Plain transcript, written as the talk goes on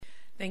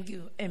Thank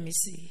you,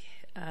 MEC,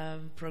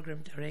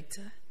 Program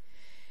Director,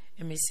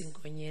 MEC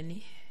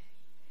Nkonyeni.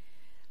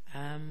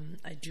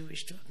 I do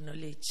wish to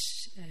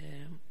acknowledge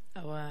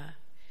our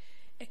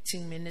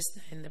Acting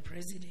Minister in the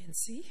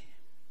Presidency,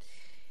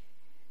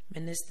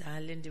 Minister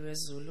Lindiwe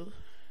Zulu,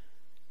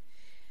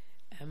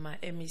 my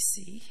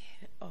MEC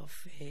of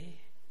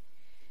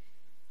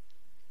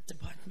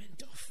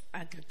Department of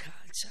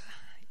Agriculture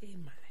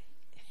in my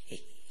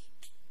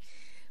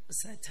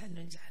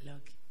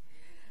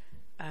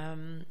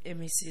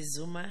MEC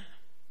Zuma,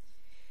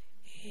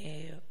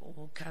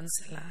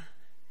 Councillor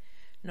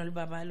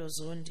Nolbabalo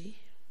Zondi,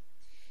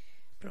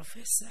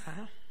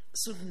 Professor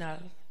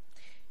Sugnal,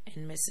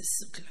 and Mrs.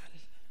 Suklal.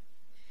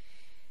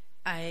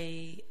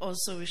 I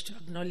also wish to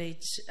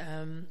acknowledge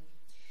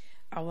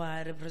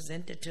our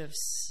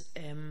representatives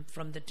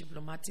from the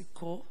Diplomatic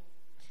Corps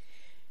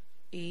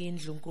in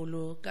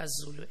Ndlunkulu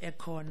KwaZulu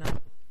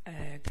ekhona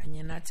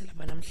kanye nathi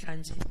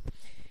labanamhlanje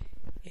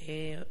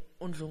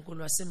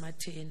uNdlunkulu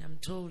wasematheni. I'm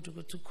told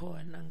ukuthi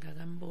ukhona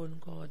ngakamboni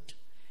kodwa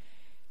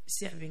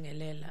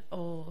siyabingelela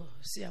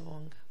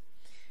siyabonga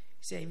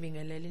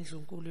siyayibingelela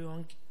iNdlunkulu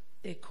yonke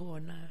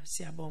ekhona.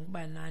 Siyabonga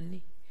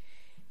banani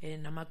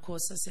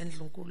namakhosi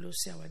aseNdlunkulu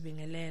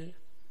siyawabingelela,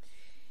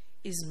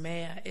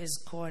 izmeya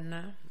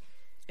ezikhona,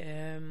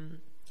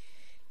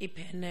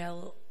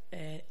 ipanel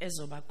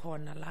ezoba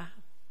khona la.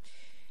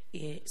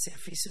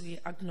 Siyafisa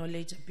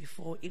acknowledge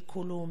before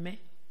ikhulume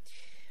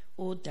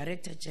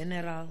Director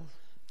General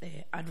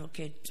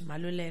Advocate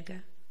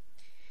Maluleka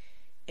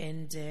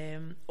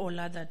and all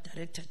other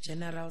Director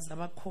Generals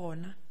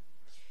abakhona.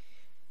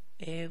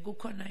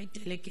 Kukhona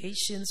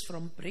delegations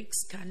from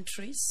BRICS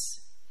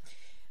countries,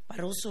 but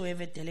also we have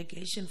a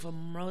delegation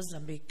from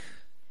Mozambique.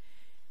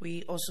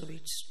 We also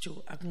wish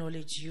to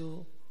acknowledge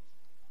you,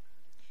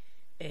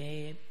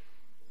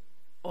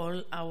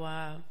 all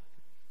our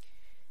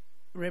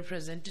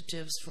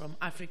representatives from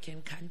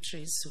African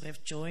countries who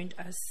have joined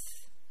us.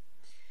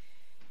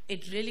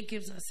 It really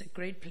gives us a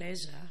great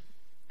pleasure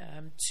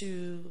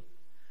to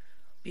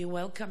be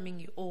welcoming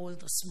you all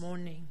this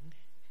morning,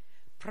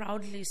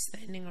 proudly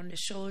standing on the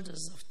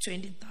shoulders of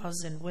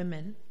 20,000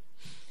 women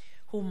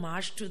who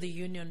marched to the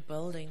Union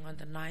Building on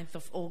the 9th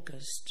of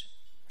August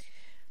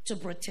to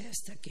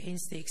protest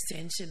against the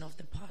extension of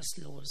the past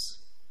laws.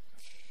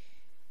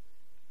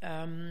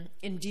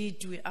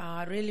 Indeed, we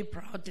are really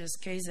proud as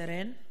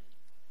KZN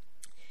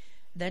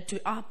that we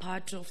are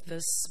part of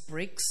this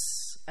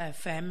BRICS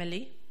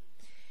family,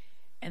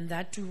 and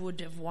that we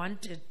would have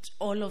wanted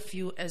all of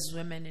you as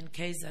women in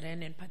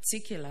KZN in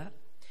particular,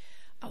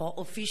 our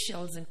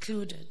officials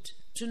included,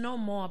 to know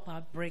more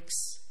about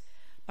BRICS,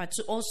 but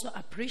to also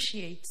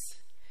appreciate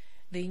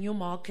the new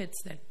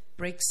markets that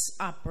BRICS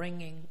are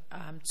bringing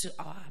to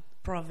our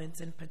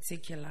province in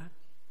particular.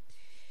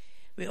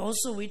 We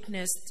also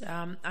witnessed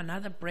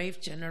another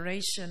brave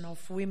generation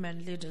of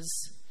women leaders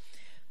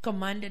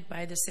commanded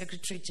by the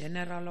Secretary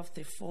General of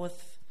the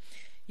 4th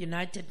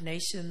United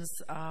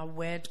Nations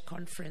World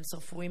Conference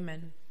of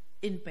Women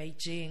in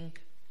Beijing,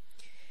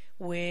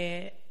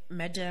 where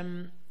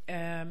Madam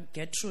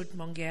Gertrude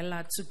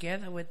Mongela,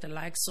 together with the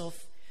likes of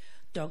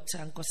Dr.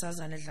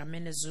 Nkosazana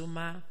Dlamini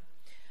Zuma,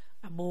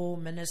 Abu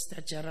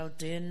Minister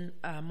Geraldine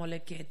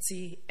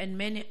Moleketi, and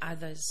many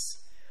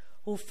others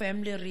who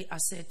firmly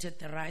reasserted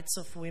the rights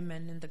of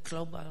women in the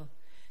global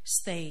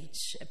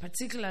stage,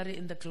 particularly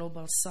in the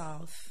global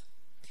south.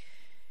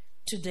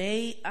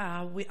 Today,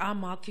 we are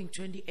marking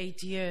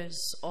 28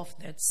 years of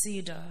that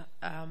CEDAW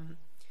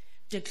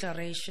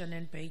declaration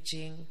in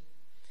Beijing.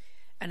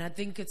 And I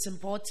think it's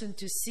important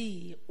to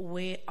see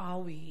where are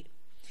we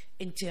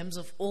in terms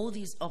of all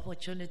these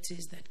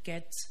opportunities that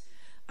get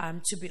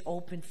to be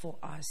open for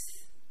us.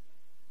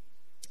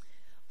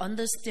 On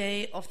this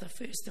day of the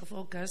 1st of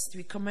August,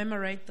 we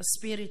commemorate the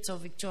spirit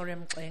of Victoria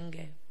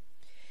Mxenge,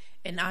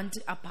 an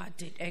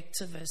anti-apartheid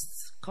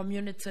activist,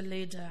 community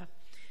leader,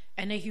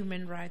 and a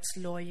human rights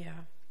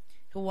lawyer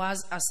who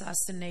was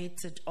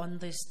assassinated on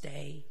this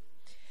day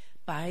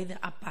by the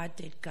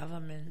apartheid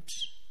government.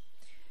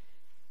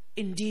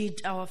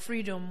 Indeed, our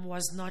freedom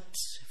was not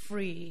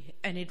free,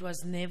 and it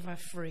was never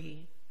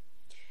free.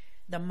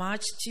 The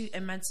march to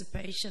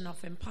emancipation of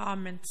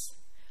empowerment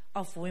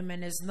of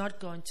women is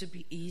not going to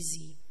be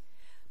easy,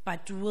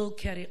 but we'll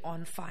carry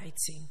on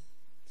fighting.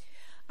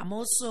 I'm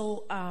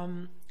also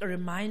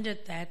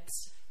reminded that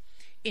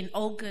in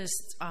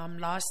August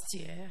last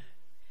year,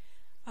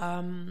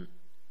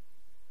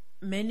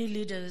 many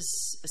leaders,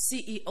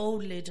 CEO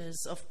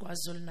leaders of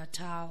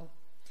KwaZulu-Natal,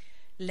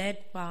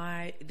 led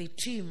by the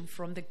team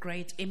from the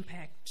Great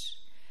Impact,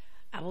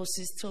 Abo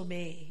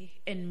Tobe,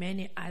 and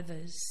many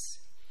others,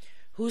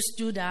 who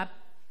stood up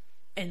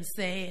and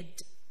said,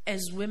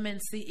 as women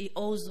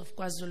CEOs of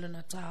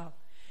KwaZulu-Natal,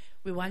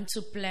 we want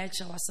to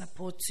pledge our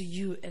support to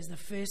you as the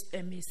first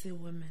MEC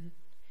women.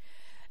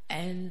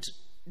 And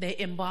they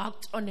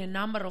embarked on a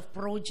number of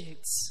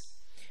projects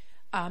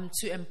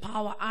to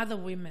empower other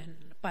women,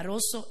 but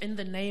also in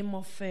the name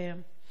of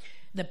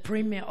the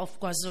Premier of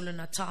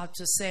KwaZulu-Natal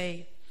to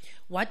say,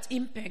 what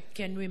impact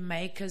can we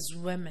make as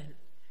women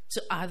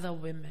to other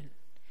women?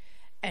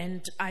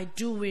 And I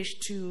do wish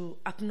to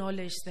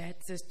acknowledge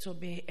that, Sis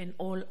Tobe and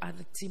all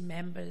other team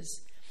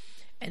members,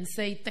 and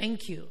say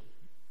thank you,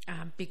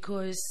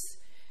 because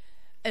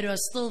it was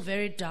still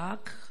very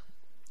dark.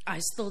 I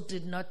still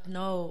did not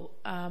know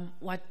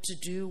what to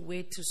do,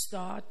 where to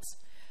start,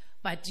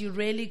 but you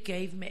really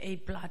gave me a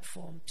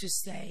platform to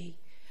say,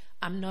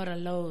 I'm not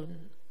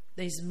alone.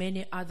 There's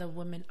many other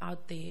women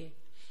out there.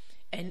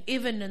 And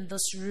even in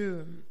this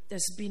room,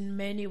 there's been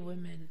many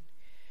women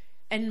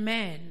and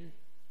men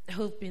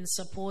who've been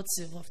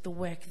supportive of the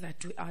work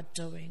that we are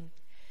doing.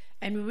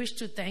 And we wish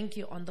to thank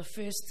you on the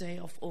first day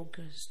of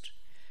August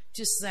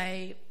to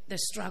say the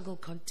struggle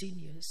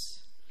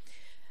continues.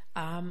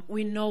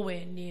 We're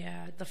nowhere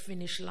near the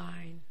finish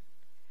line,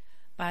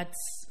 but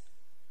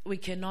we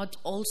cannot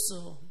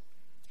also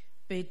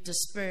be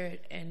despaired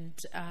and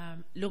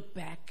look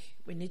back.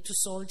 We need to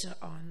soldier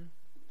on.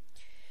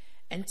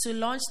 And to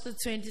launch the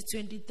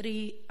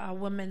 2023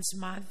 Women's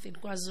Month in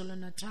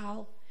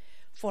KwaZulu-Natal,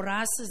 for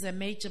us is a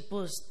major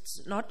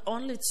boost, not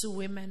only to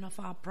women of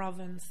our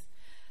province,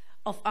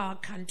 of our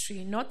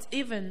country, not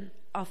even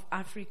of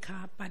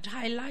Africa, but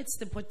highlights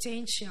the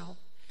potential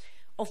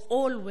of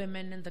all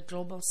women in the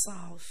global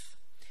south,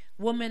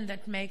 women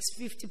that makes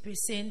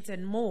 50%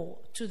 and more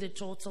to the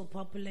total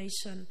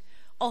population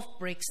of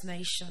BRICS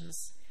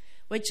nations,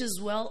 which is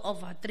well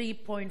over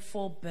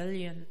 3.4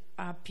 billion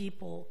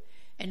people,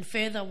 and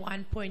further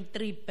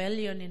 1.3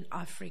 billion in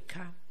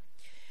Africa.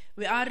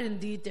 We are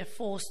indeed a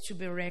force to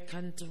be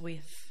reckoned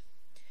with.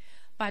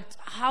 But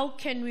how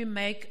can we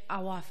make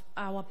our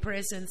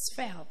presence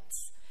felt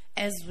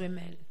as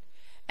women?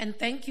 And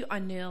thank you,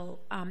 Anil.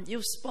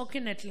 You've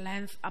spoken at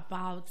length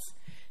about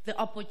the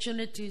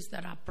opportunities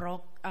that are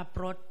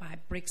brought by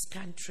BRICS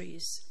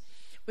countries.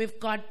 We've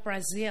got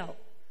Brazil,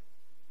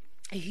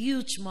 a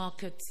huge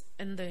market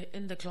in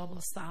the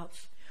global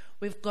south.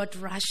 We've got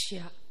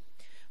Russia.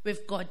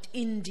 We've got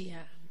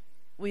India.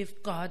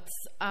 We've got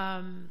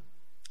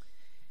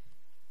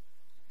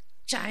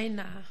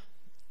China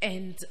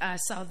and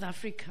South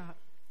Africa.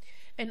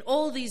 And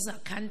all these are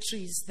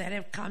countries that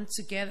have come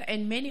together,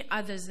 and many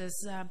others,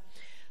 as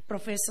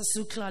Professor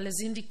Suklal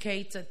has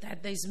indicated,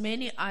 that there's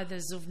many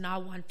others who now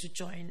want to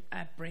join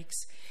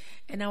BRICS.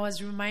 And I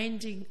was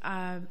reminding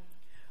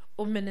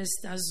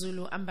Minister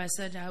Zulu,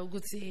 Ambassador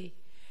Uguti,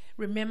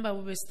 remember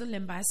we were still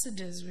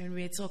ambassadors when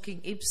we were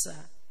talking IPSA.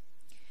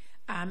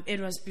 It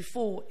was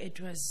before it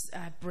was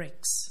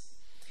BRICS.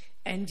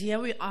 And here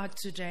we are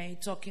today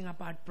talking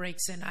about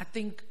BRICS, and I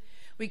think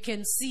we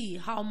can see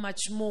how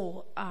much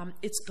more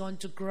it's going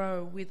to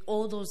grow with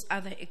all those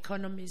other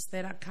economies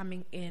that are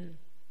coming in.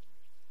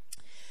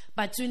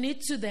 But we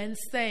need to then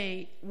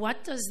say,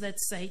 what does that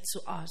say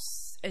to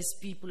us as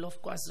people of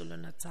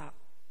KwaZulu-Natal?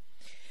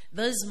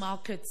 Those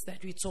markets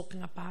that we're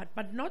talking about,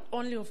 but not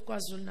only of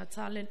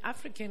KwaZulu-Natal and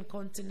African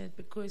continent,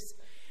 because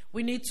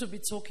we need to be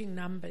talking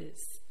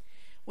numbers.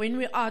 When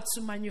we are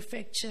to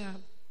manufacture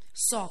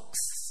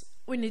socks,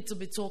 we need to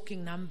be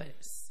talking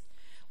numbers.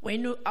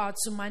 When we are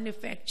to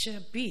manufacture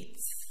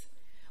beads,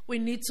 we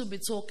need to be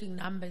talking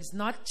numbers,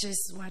 not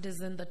just what is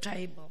in the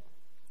table.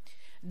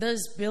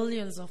 There's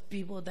billions of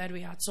people that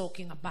we are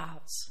talking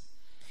about.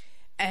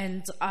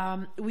 And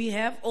we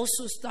have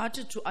also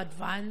started to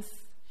advance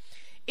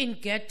in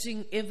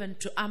getting even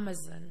to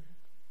Amazon,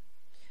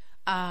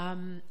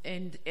 and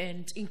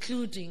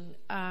including,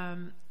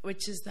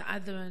 which is the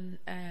other one,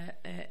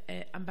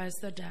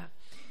 Ambassador,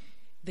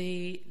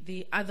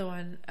 the other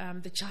one,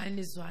 the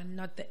Chinese one,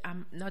 not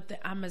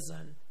the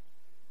Amazon.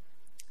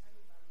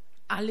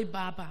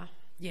 Alibaba,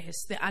 yes,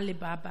 the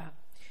Alibaba.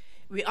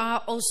 We are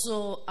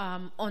also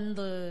on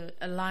the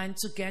line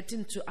to get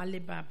into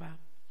Alibaba.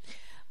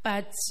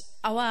 But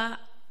our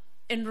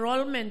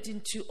enrollment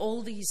into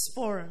all these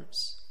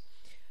forums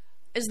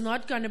is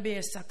not going to be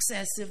a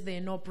success if there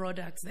are no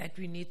products that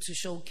we need to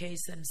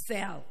showcase and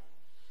sell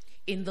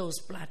in those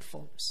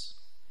platforms.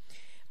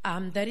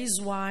 That is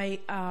why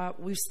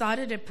we've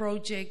started a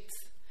project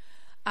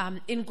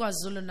in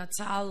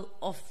KwaZulu-Natal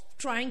of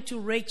trying to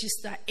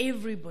register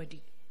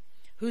everybody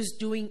who's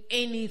doing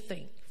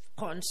anything,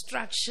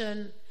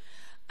 construction,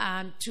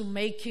 to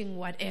making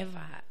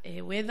whatever,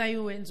 whether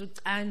you wenza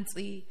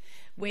ucansi,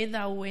 whether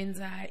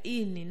wenza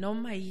ini,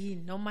 noma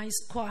yini, noma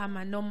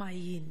isikhwama, noma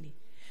yini.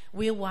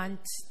 We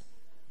want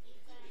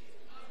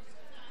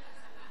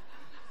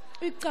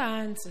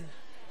ucansi.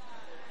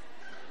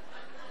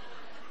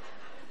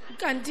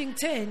 Ucanting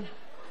 10.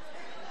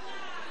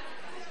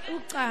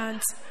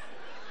 Ucansi.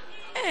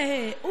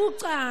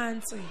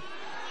 Ucansi.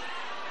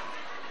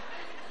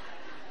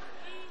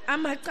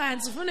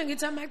 Amacansi, ufuna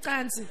ngithi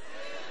amacansi.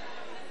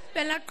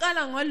 Phela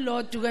qala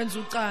ngolodwa ukwenza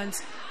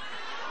ucansi.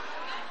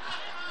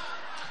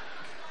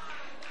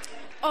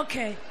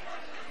 Okay.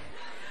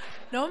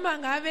 Noma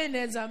ngabe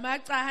nenza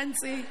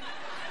amacansi,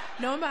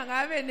 noma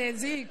ngabe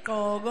nenza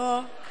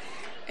igqoko,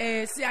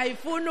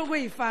 siyayifuna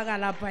ukuyifaka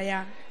lapha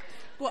ya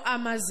ku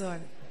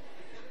Amazon.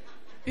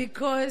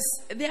 Because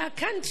there are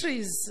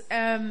countries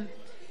in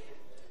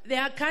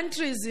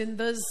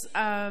this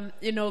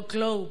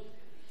globe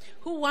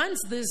who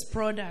wants these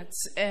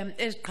products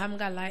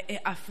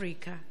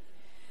Africa.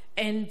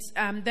 And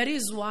that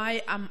is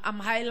why I'm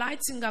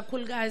highlighting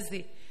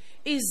kakhulukazi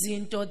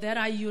izinto that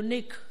are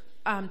unique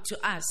to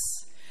us,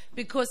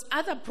 because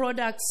other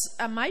products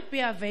might be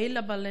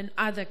available in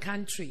other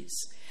countries,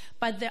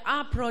 but there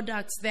are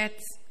products that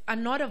are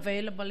not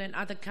available in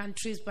other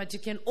countries, but you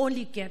can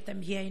only get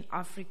them here in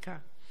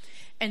Africa.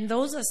 And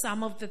those are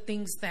some of the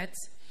things that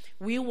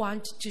we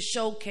want to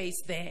showcase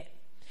there.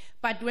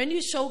 But when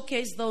you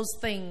showcase those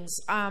things,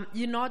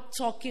 you're not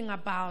talking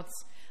about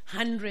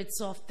hundreds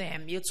of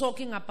them. You're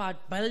talking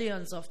about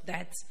billions of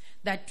that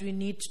we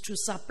need to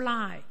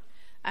supply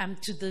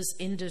to these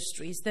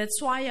industries.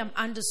 That's why I'm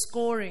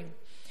underscoring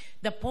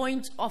the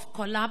point of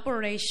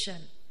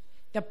collaboration,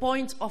 the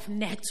point of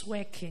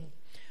networking.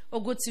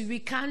 Ukuthi we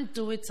can't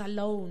do it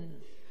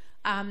alone.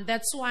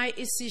 That's why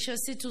isisho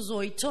sithi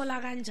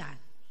uzoyithola kanjani.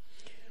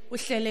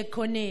 Uhlele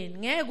khoneni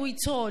ngeke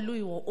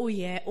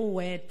uyithole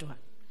uwedwa.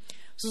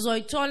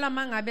 Sizoyithola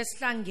mangabe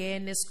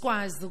sihlangene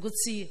sikwazi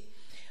ukuthi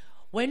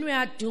when we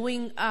are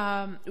doing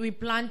we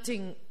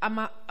planting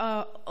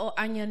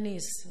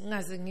onions,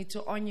 ngaze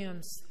ngithi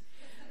onions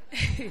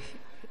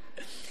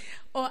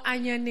or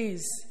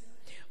onions,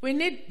 we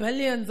need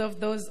billions of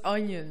those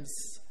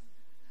onions.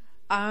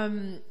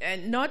 And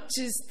not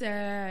just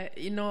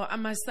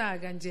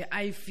amasaga nje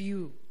I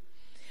few,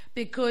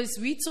 because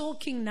we're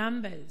talking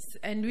numbers,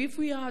 and if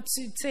we are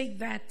to take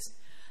that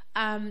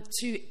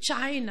to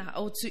China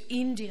or to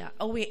India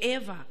or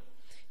wherever,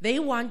 they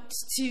want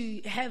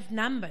to have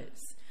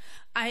numbers.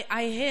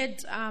 I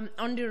heard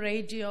on the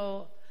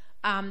radio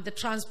the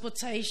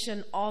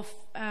transportation of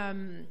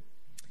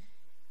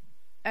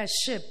a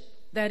ship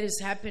that is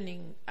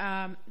happening,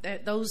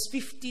 those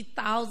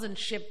 50,000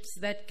 ships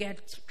that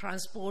get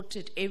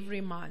transported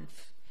every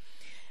month.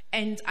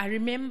 And I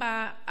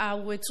remember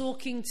we're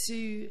talking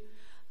to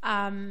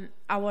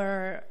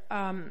our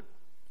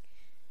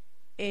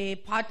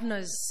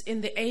partners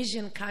in the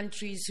Asian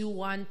countries who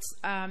want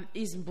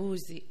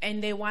izimbuzi,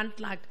 and they want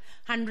like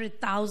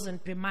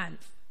 100,000 per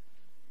month.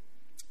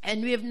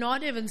 And we have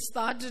not even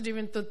started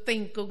to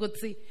think,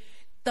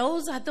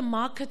 those are the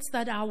markets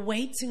that are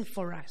waiting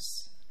for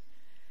us.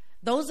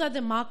 Those are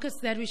the markets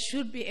that we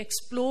should be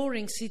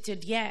exploring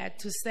seated here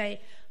to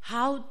say,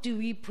 how do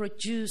we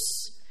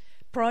produce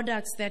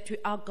products that we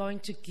are going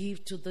to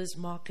give to this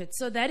market?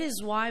 So that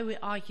is why we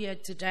are here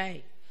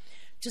today,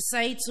 to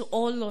say to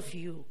all of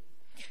you,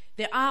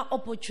 there are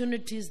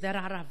opportunities that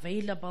are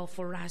available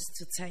for us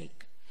to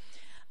take.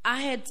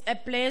 I had a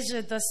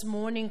pleasure this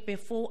morning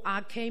before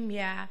I came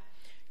here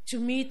to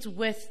meet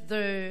with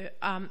the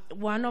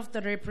one of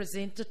the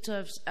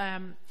representatives,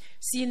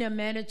 senior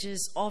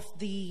managers of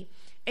the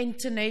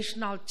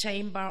International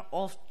Chamber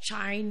of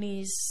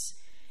Chinese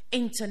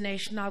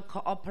International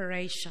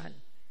Cooperation.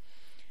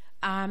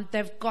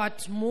 They've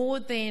got more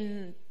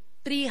than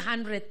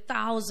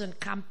 300,000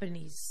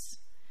 companies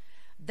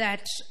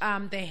that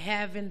they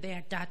have in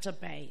their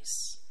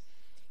database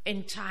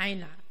in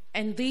China.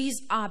 And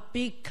these are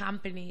big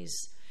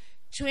companies.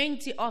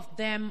 50 of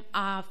them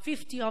are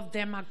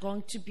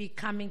going to be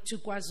coming to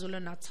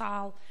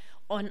KwaZulu-Natal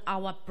on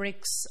our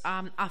BRICS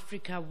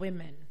Africa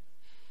Women.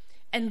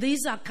 And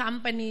these are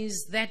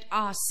companies that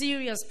are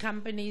serious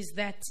companies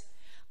that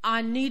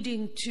are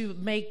needing to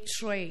make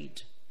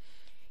trade.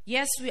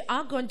 Yes, we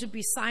are going to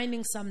be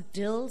signing some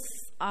deals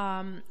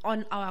on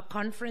our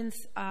conference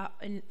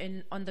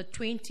on the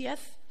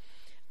 20th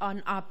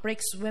on our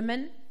BRICS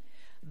Women.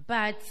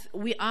 But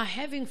we are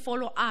having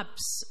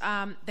follow-ups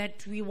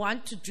that we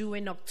want to do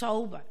in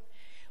October,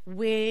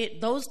 where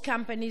those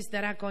companies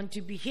that are going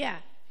to be here,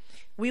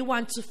 we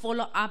want to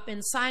follow up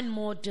and sign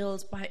more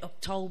deals by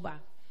October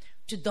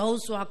to those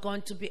who are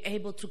going to be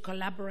able to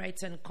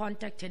collaborate and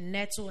contact and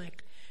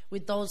network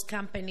with those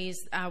companies,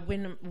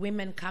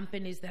 women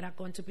companies that are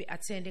going to be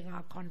attending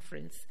our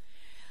conference.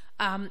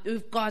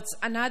 We've got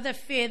another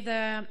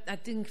further, I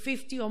think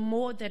 50 or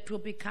more that will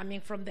be coming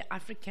from the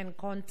African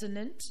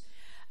continent,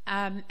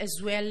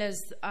 as well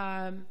as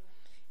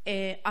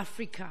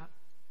Africa.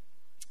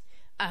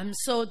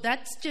 So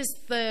that's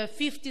just the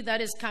 50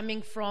 that is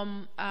coming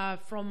from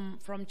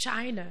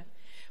China.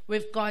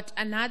 We've got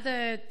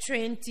another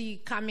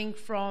 20 coming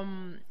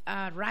from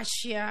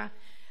Russia,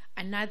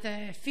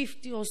 another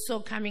 50 or so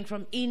coming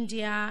from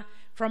India,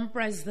 from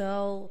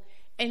Brazil,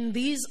 and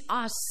these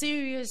are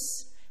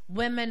serious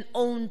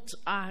women-owned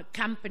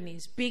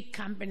companies, big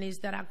companies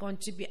that are going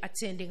to be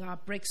attending our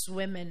BRICS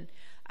Women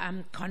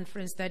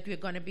conference that we're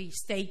going to be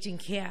staging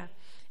here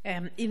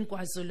in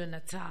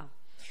KwaZulu-Natal.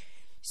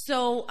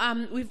 So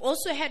we've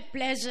also had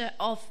pleasure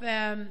of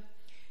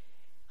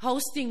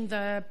hosting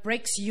the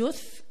BRICS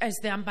Youth, as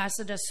the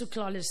Ambassador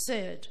Suklal has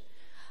said.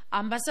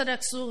 Ambassador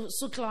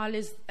Suklal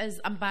is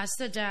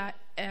Ambassador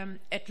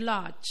at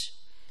Large.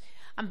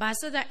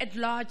 Ambassador at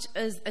Large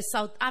is a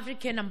South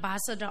African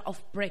ambassador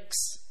of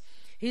BRICS.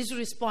 He's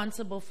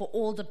responsible for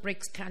all the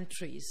BRICS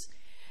countries.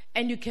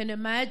 And you can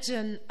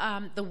imagine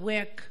the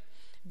work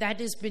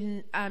that has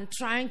been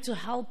trying to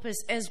help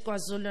us as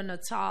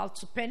KwaZulu-Natal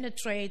to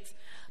penetrate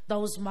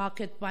those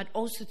markets, but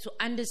also to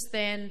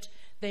understand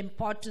the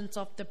importance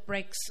of the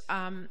BRICS,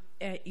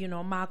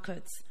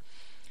 markets.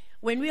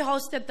 When we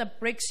hosted the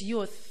BRICS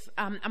Youth,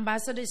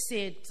 Ambassador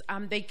said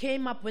they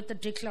came up with a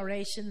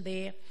declaration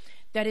there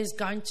that is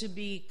going to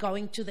be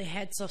going to the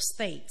heads of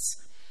states.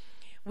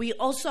 We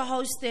also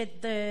hosted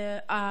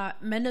the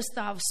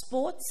Minister of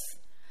Sports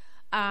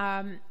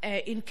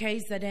in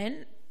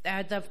KZN.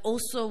 They've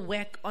also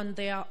worked on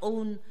their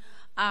own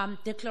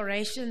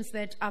declarations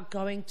that are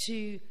going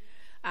to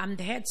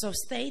the heads of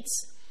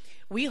states.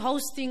 We're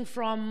hosting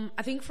from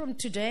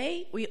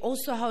today, we're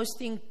also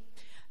hosting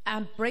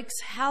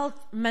BRICS health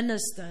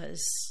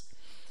ministers.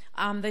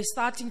 They're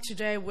starting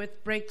today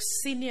with BRICS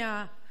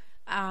senior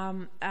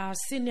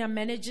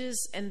managers,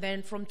 and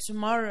then from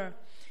tomorrow,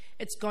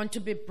 it's going to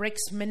be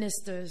BRICS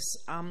ministers.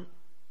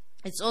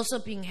 It's also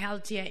being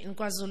held here in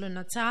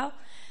KwaZulu-Natal.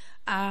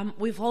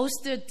 We've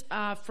hosted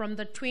from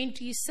the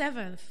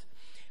 27th,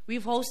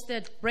 we've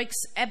hosted BRICS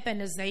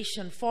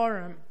Urbanization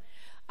Forum,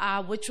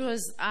 which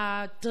was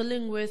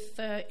dealing with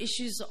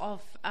issues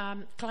of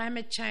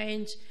climate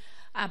change,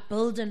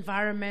 built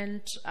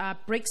environment.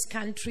 BRICS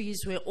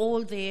countries were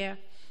all there,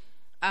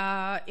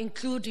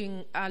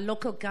 including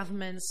local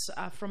governments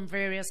from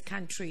various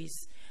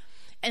countries.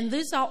 And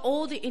these are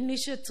all the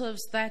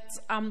initiatives that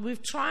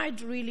we've tried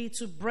really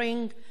to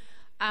bring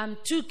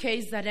to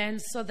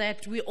KZN, so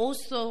that we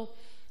also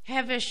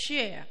have a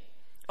share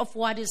of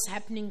what is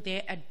happening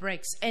there at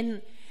BRICS.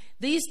 And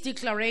these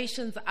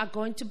declarations are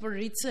going to be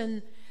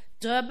written: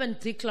 Durban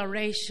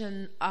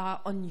Declaration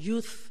on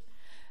Youth,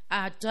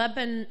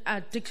 Durban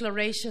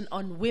Declaration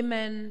on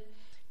Women,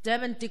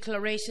 Durban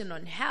Declaration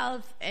on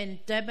Health,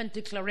 and Durban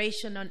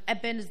Declaration on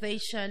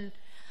Urbanization.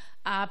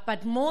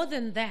 But more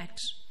than that,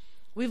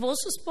 we've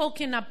also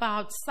spoken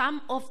about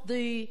some of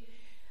the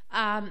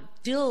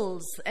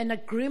deals and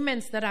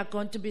agreements that are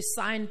going to be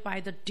signed by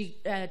the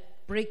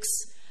BRICS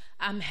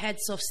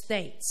heads of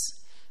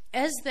states.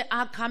 As they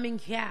are coming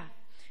here,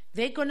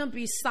 they're going to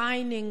be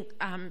signing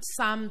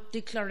some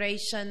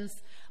declarations,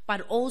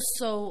 but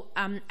also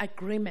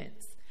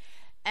agreements.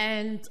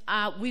 And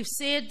we've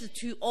said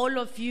to all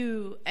of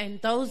you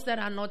and those that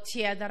are not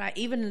here, that are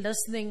even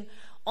listening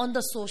on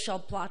the social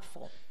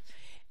platform,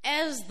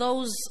 as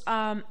those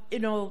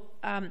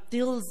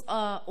deals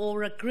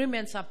or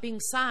agreements are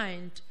being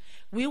signed,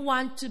 we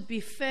want to be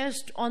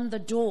first on the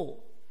door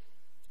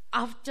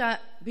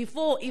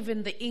before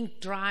even the ink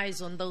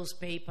dries on those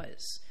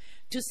papers,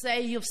 to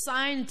say you've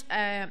signed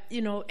an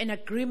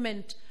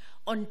agreement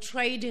on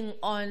trading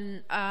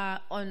on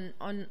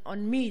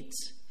meat.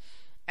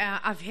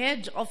 I've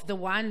heard of the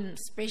one,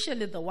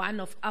 especially the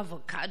one of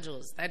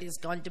avocados, that is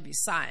going to be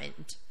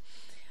signed.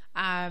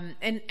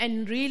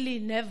 And really,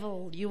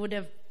 Neville, you would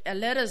have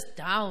let us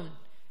down,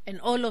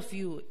 and all of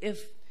you, if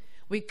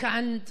we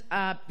can't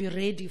be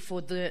ready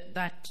for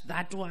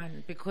that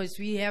one, because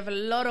we have a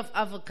lot of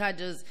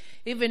avocados,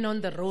 even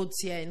on the roads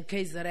here in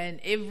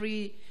KZN.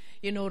 Every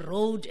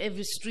road,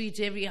 every street,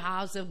 every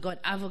house have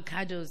got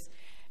avocados,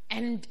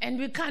 and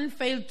we can't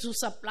fail to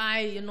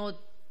supply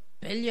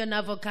billion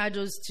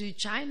avocados to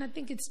China. I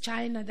think it's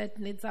China that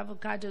needs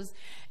avocados,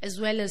 as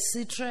well as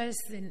citrus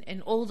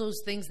and all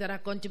those things that are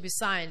going to be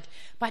signed.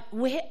 But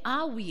where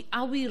are we?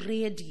 Are we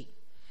ready?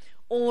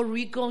 Or are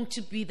we going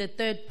to be the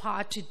third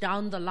party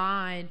down the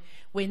line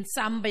when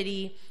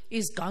somebody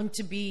is going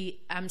to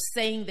be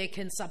saying they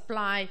can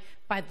supply,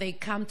 but they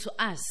come to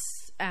us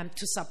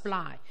to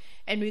supply?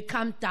 And we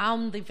come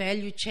down the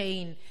value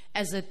chain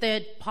as a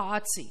third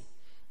party,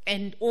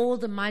 and all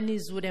the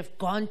monies would have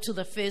gone to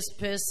the first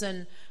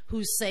person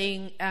who's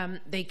saying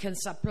they can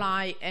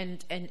supply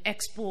and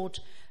export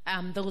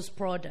those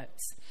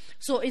products.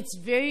 So it's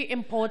very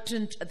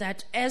important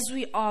that as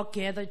we are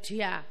gathered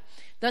here,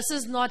 this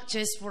is not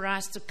just for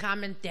us to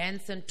come and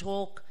dance and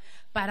talk,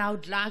 but I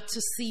would like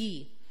to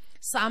see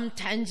some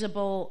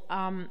tangible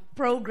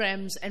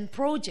programs and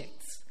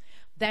projects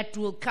that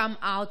will come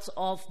out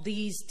of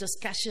these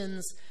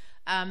discussions,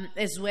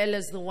 as well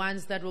as the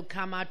ones that will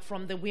come out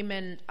from the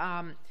Women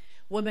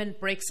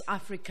BRICS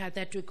Africa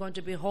that we're going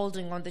to be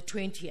holding on the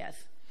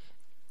 20th.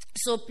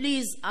 So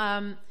please,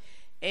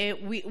 we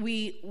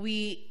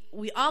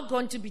are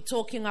going to be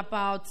talking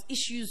about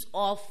issues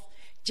of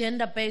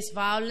gender-based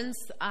violence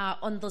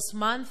on this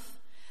month,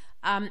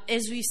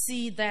 as we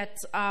see that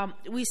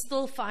we're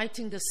still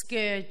fighting the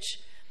scourge,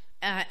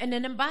 and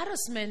an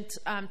embarrassment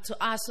to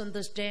us on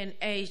this day and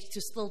age to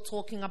still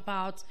talking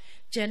about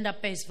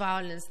gender-based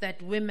violence,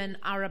 that women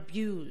are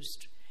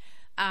abused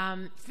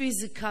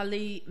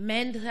physically,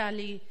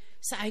 mentally,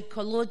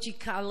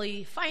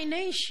 psychologically,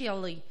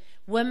 financially.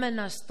 Women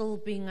are still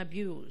being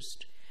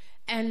abused.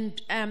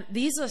 And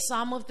these are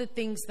some of the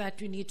things that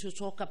we need to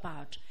talk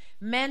about.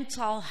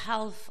 Mental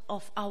health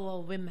of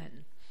our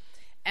women.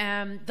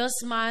 This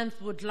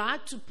month, would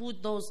like to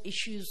put those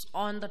issues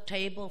on the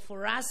table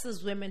for us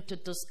as women to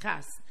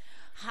discuss.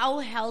 How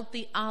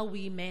healthy are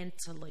we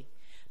mentally?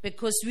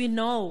 Because we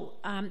know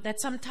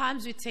that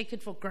sometimes we take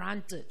it for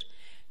granted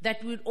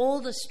that with all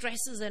the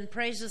stresses and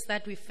pressures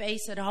that we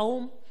face at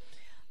home,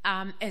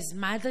 as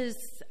mothers,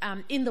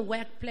 in the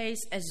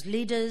workplace, as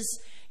leaders,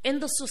 in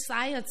the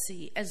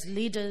society, as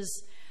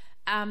leaders,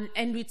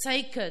 and we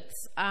take it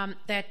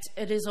that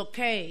it is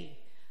okay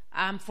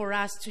for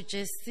us to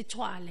just sit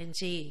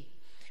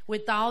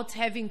without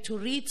having to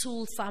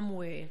retool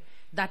somewhere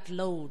that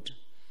load.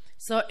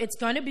 So it's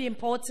going to be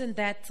important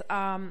that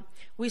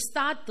we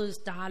start those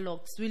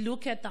dialogues. We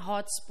look at the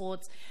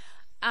hotspots.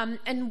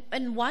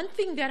 And one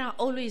thing that I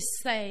always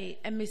say,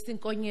 Mr.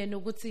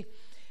 Nkonyeni,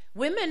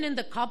 women in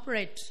the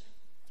corporate,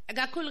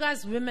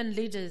 kakhulukazi women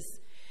leaders,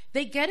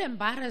 they get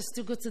embarrassed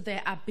to go to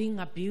they are being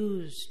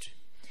abused,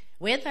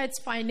 whether it's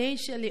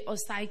financially or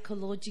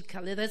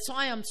psychologically. That's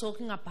why I'm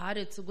talking about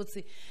it.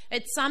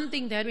 It's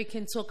something that we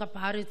can talk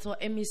about it or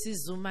MEC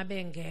Zuma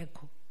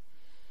bengekho.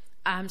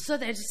 So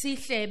that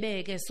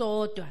sihlebeke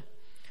sodwa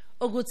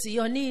ukuthi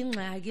yona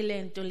ingxaki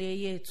lento le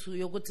yethu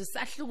yokuthi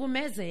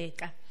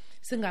sahlukumezeka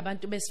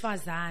singabantu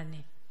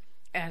besifazane,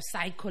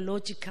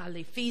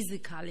 psychologically,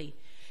 physically.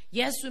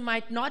 Yes, we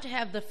might not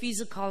have the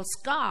physical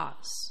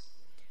scars,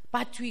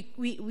 but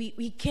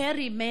we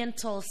carry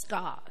mental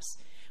scars.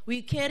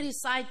 We carry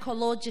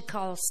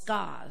psychological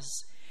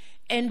scars.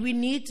 And we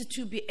need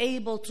to be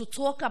able to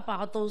talk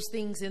about those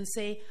things and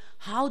say,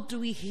 how do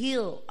we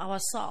heal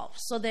ourselves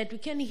so that we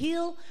can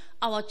heal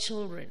our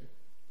children?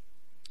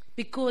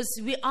 Because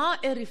we are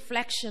a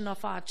reflection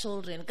of our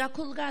children.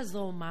 Kakhulukazi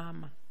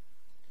omama.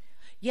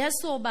 Yes,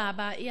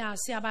 baba, yeah,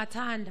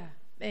 siyabathanda.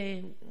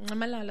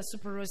 Ngamalala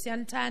super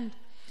siyanthanda.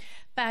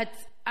 But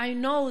I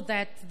know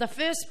that the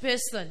first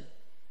person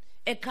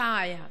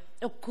ekhaya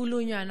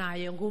okukhulunywa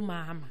naye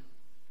ngumama.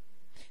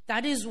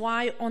 That is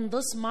why on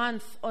this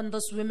month, on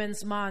this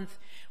Women's Month,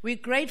 we're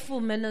grateful,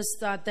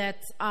 Minister,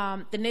 that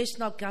the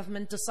national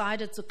government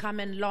decided to come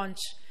and launch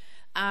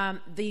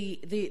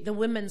the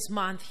Women's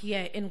Month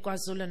here in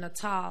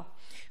KwaZulu-Natal.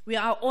 We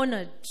are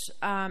honored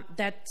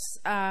that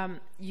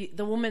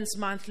the Women's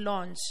Month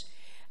launch,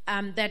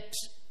 that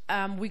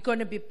we're going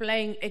to be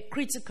playing a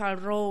critical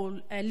role,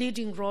 a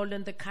leading role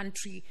in the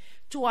country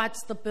towards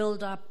the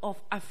build-up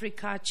of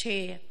Africa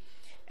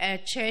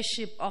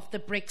chairship of the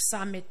BRICS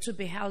Summit to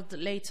be held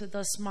later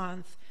this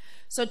month.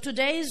 So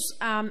today's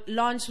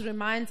launch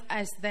reminds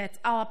us that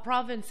our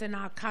province and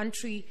our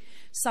country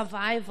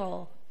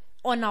survival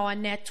on our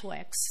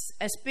networks,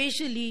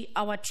 especially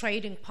our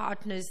trading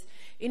partners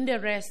in the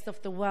rest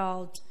of the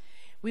world.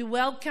 We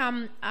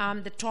welcome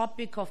the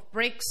topic of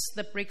BRICS,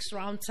 the BRICS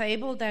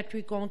Roundtable that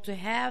we're going to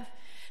have,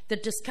 the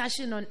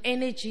discussion on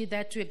energy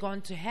that we're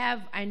going to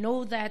have. I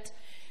know that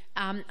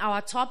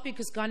our topic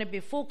is going to be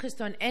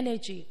focused on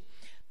energy,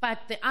 but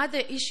the other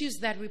issues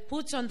that we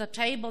put on the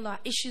table are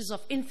issues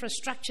of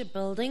infrastructure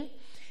building,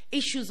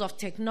 issues of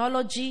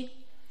technology,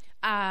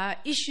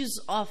 issues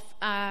of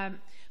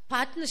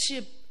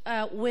partnership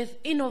with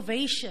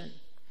innovation,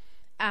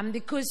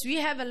 because we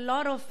have a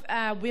lot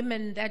of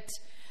women that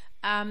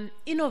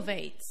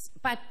innovate,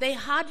 but they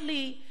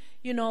hardly,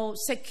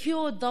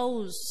 secure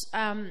those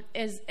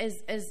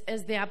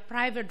as their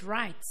private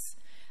rights.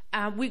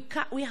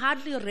 We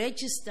hardly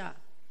register,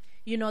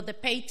 the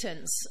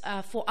patents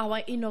for our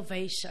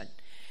innovation.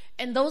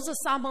 And those are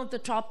some of the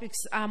topics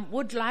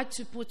would like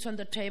to put on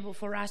the table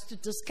for us to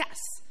discuss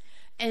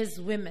as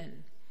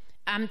women,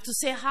 to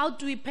say how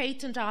do we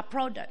patent our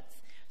products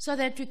so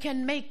that we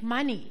can make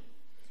money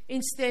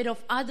instead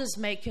of others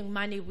making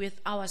money with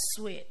our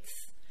sweats.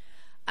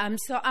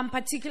 So I'm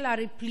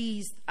particularly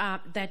pleased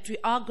that we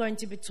are going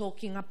to be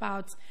talking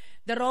about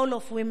the role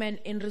of women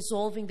in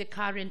resolving the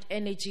current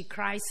energy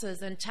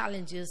crisis and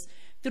challenges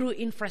through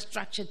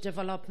infrastructure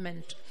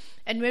development.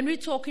 And when we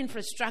talk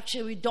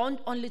infrastructure, we don't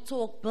only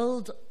talk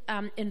build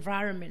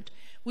environment.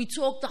 We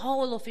talk the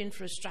whole of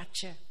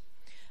infrastructure.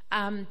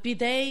 Be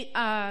they,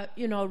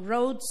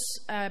 roads,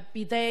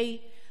 be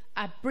they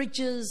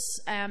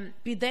bridges,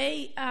 be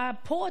they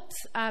port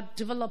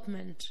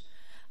development.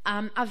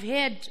 I've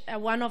heard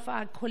one of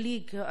our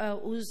colleagues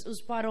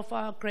who's part of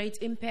our Great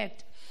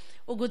Impact,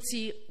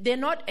 Uguti, they're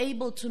not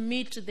able to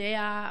meet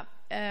their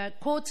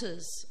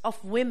quotas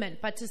of women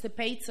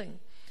participating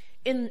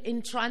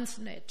in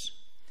Transnet.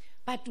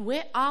 But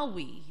where are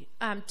we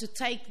to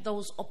take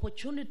those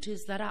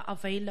opportunities that are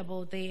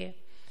available there?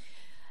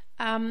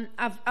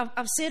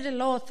 I've said a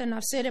lot and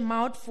I've said a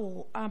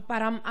mouthful,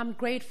 but I'm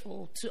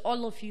grateful to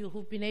all of you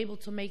who've been able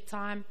to make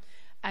time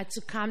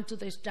to come to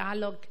this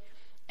dialogue.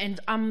 And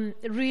I'm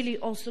really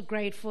also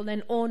grateful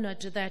and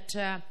honored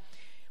that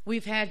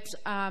we've had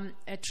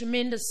a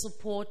tremendous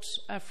support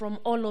from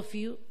all of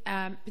you,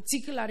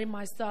 particularly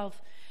myself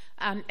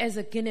as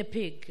a guinea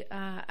pig.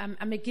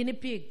 I'm a guinea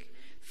pig.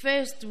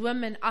 First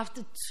woman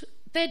after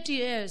 30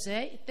 years,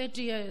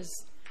 30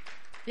 years.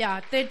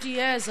 Yeah, 30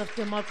 years of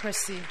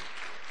democracy.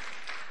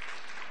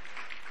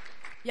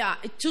 Yeah,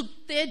 it took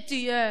 30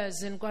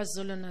 years in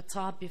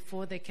KwaZulu-Natal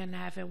before they can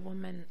have a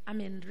woman. I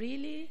mean,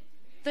 really?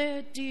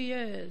 30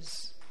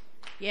 years.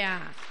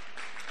 Yeah.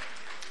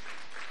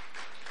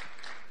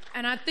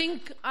 And I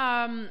think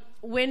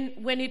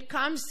when it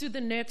comes to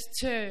the next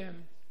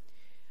term,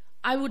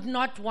 I would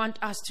not want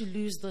us to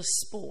lose this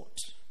sport.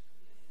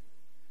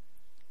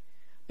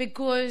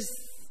 Because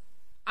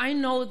I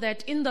know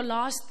that in the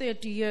last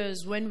 30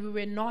 years, when we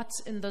were not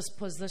in this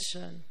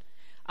position,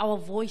 our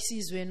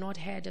voices were not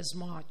heard as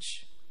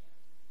much.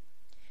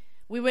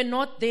 We were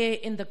not there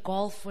in the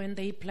golf when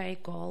they play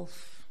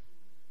golf.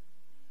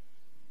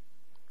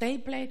 They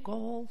play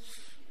golf.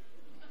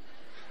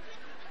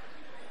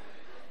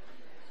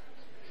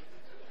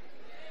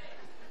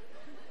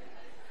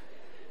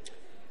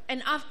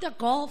 And after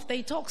golf,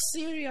 they talk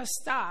serious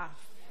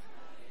stuff.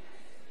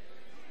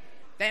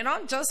 They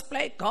don't just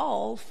play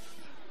golf.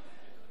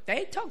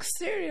 They talk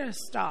serious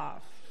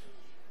stuff.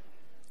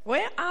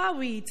 Where are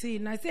we,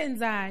 Tina?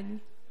 Senzani?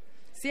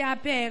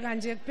 Siyapheka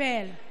nje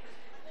kuphela.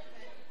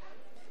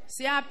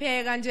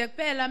 Siyapheka nje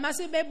kuphela.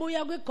 Mase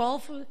bebuya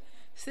kwi-golf,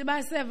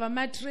 sibaseva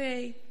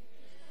ama-tray.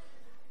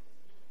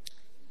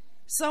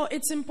 So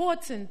it's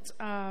important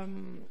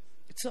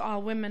to our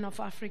women of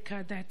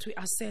Africa that we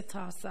assert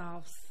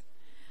ourselves.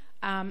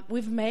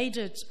 We've made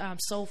it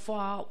so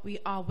far. We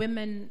are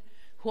women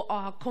who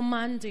are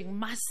commanding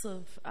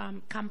massive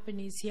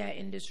companies here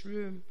in this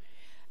room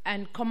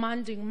and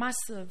commanding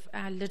massive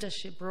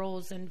leadership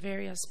roles in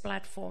various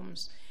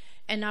platforms.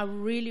 And I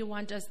really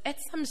want us at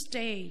some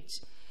stage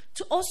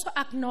to also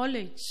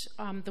acknowledge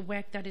the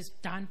work that is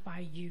done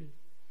by you.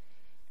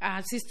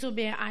 Sister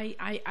Bear,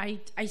 I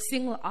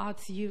single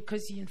out you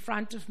because you're in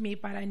front of me,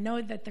 but I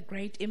know that the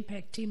great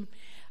impact team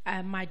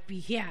might be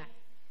here.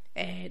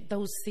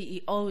 Those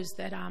CEOs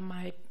that are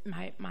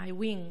my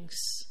wings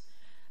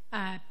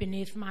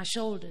beneath my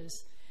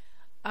shoulders.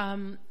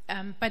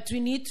 But we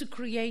need to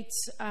create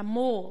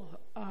more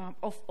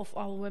of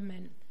our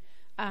women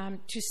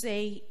to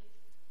say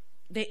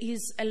there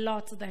is a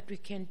lot that we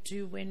can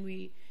do when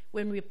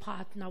we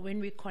partner, when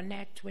we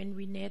connect, when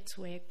we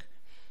network.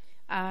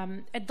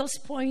 At this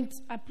point,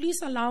 please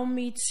allow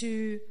me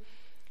to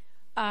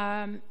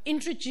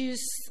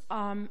introduce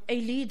a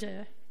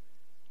leader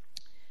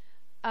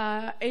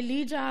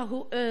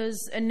who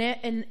is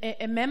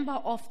a member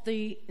of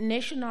the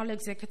National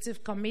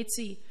Executive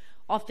Committee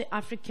of the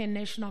African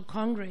National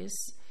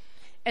Congress,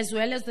 as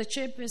well as the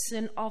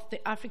chairperson of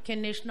the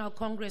African National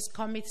Congress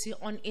Committee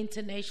on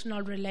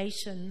International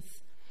Relations.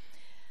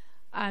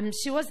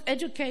 She was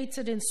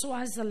educated in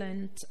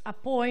Swaziland, a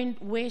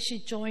point where she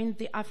joined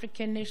the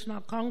African National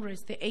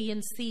Congress, the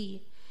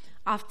ANC,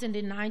 after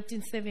the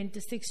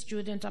 1976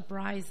 student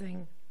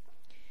uprising.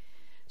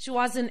 She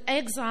was in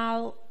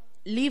exile,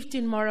 lived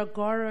in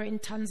Morogoro in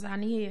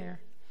Tanzania,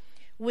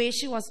 where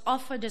she was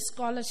offered a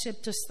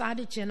scholarship to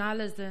study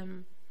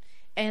journalism,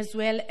 as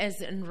well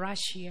as in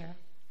Russia.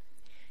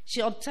 She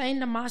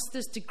obtained a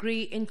master's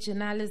degree in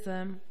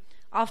journalism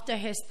after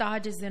her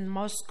studies in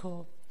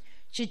Moscow.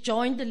 She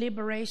joined the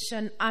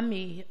Liberation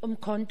Army,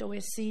 Umkhonto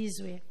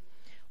weSizwe.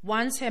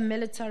 Once her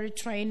military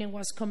training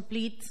was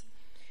complete,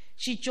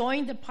 she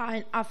joined the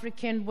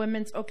Pan-African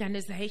Women's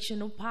Organization,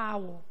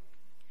 UPAWO,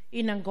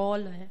 in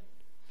Angola,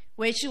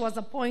 where she was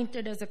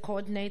appointed as a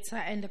coordinator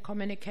in the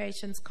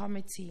Communications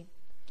Committee.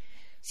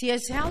 She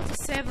has held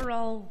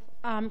several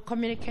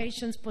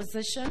communications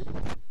positions.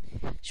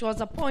 She was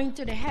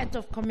appointed head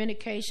of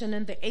communication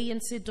in the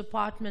ANC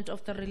Department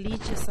of the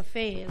Religious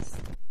Affairs.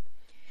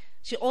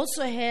 She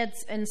also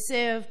heads and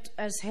served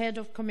as head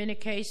of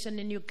communication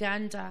in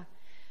Uganda,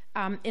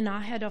 in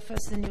our head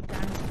office in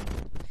Uganda.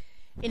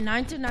 In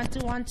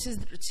 1991,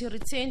 she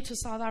returned to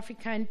South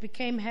Africa and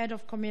became head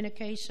of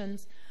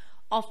communications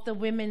of the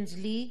Women's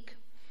League,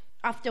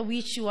 after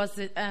which she was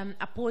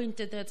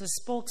appointed as a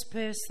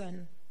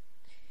spokesperson.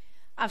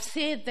 I've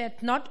said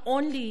that not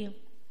only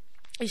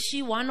is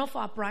she one of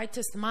our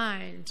brightest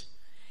minds,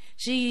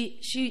 she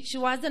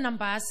was an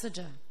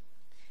ambassador.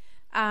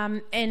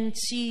 And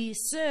she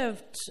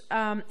served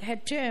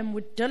her term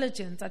with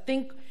diligence. I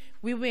think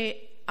we were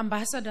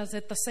ambassadors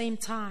at the same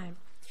time.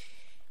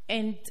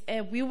 And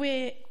we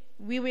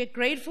were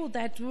grateful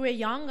that we were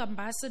young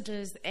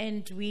ambassadors,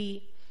 and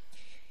we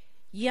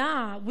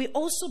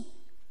also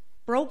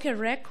broke a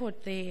record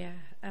there,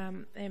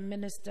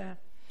 Minister.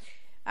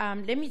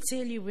 Let me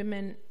tell you,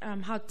 women,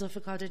 how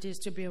difficult it is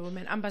to be a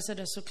woman.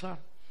 Ambassador Sukla.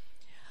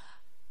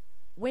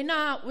 When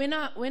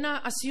I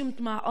assumed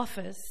my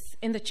office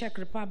in the Czech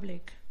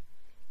Republic,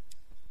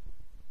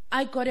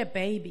 I got a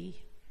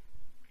baby,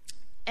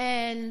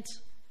 and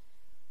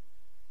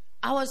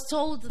I was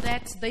told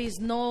that there is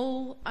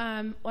no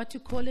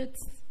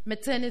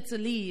maternity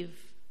leave,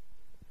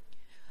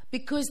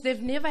 because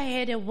they've never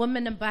had a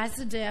woman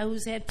ambassador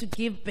who's had to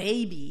give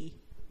baby,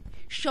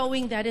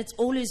 showing that it's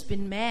always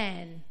been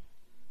man.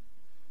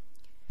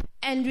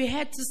 And we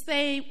had to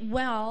say,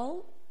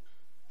 well,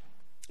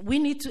 we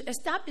need to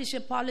establish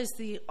a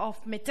policy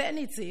of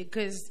maternity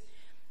because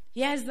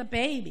here's the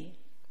baby.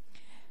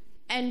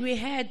 And we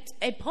had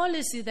a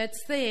policy that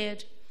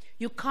said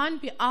you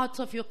can't be out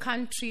of your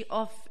country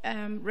of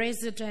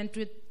resident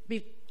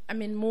with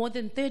more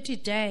than 30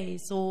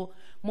 days or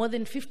more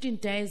than 15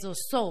 days or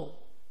so.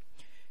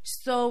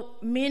 So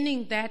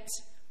meaning that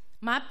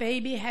my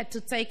baby had to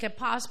take a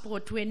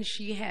passport when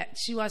she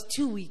was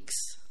 2 weeks.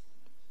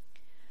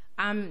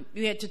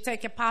 We had to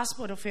take a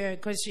passport of her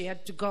because she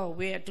had to go.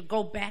 We had to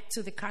go back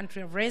to the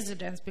country of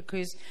residence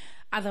because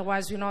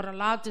Otherwise, we're not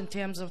allowed in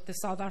terms of the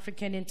South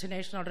African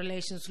international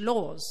relations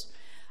laws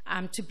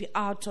to be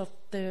out of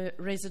the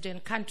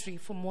resident country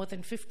for more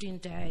than 15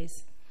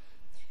 days.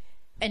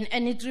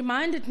 And it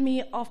reminded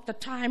me of the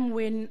time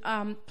when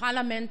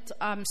Parliament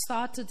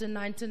started in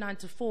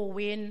 1994,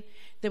 when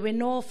there were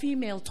no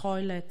female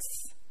toilets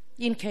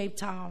in Cape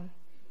Town.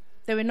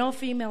 There were no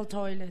female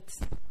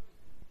toilets.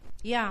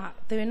 Yeah,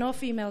 there were no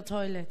female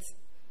toilets.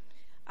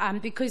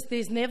 Because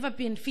there's never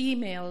been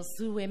females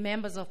who were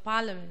members of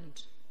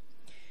Parliament.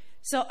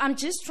 So I'm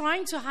just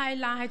trying to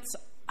highlight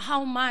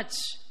how much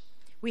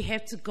we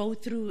have to go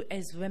through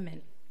as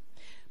women,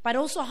 but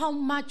also how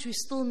much we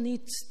still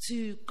need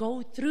to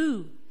go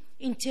through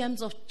in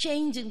terms of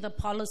changing the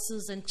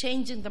policies and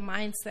changing the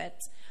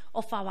mindsets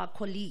of our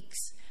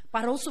colleagues,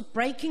 but also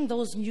breaking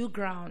those new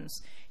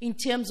grounds in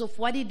terms of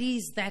what it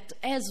is that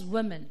as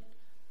women,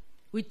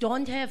 we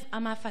don't have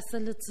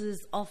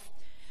facilities of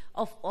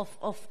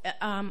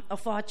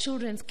our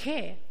children's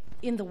care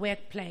in the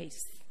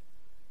workplace.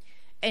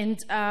 And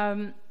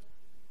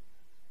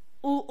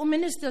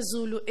Minister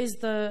Zulu is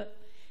the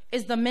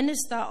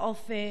Minister of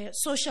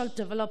Social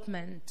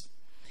Development,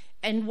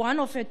 and one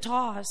of her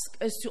tasks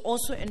is to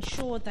also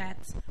ensure that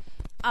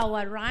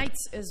our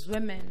rights as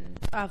women,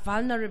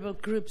 vulnerable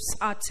groups,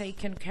 are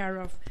taken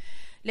care of.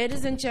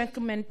 Ladies and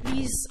gentlemen,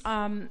 please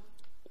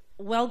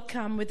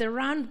welcome with a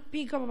round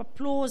big of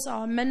applause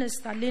our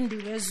Minister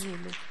Lindiwe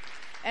Zulu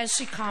as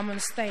she comes on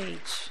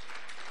stage.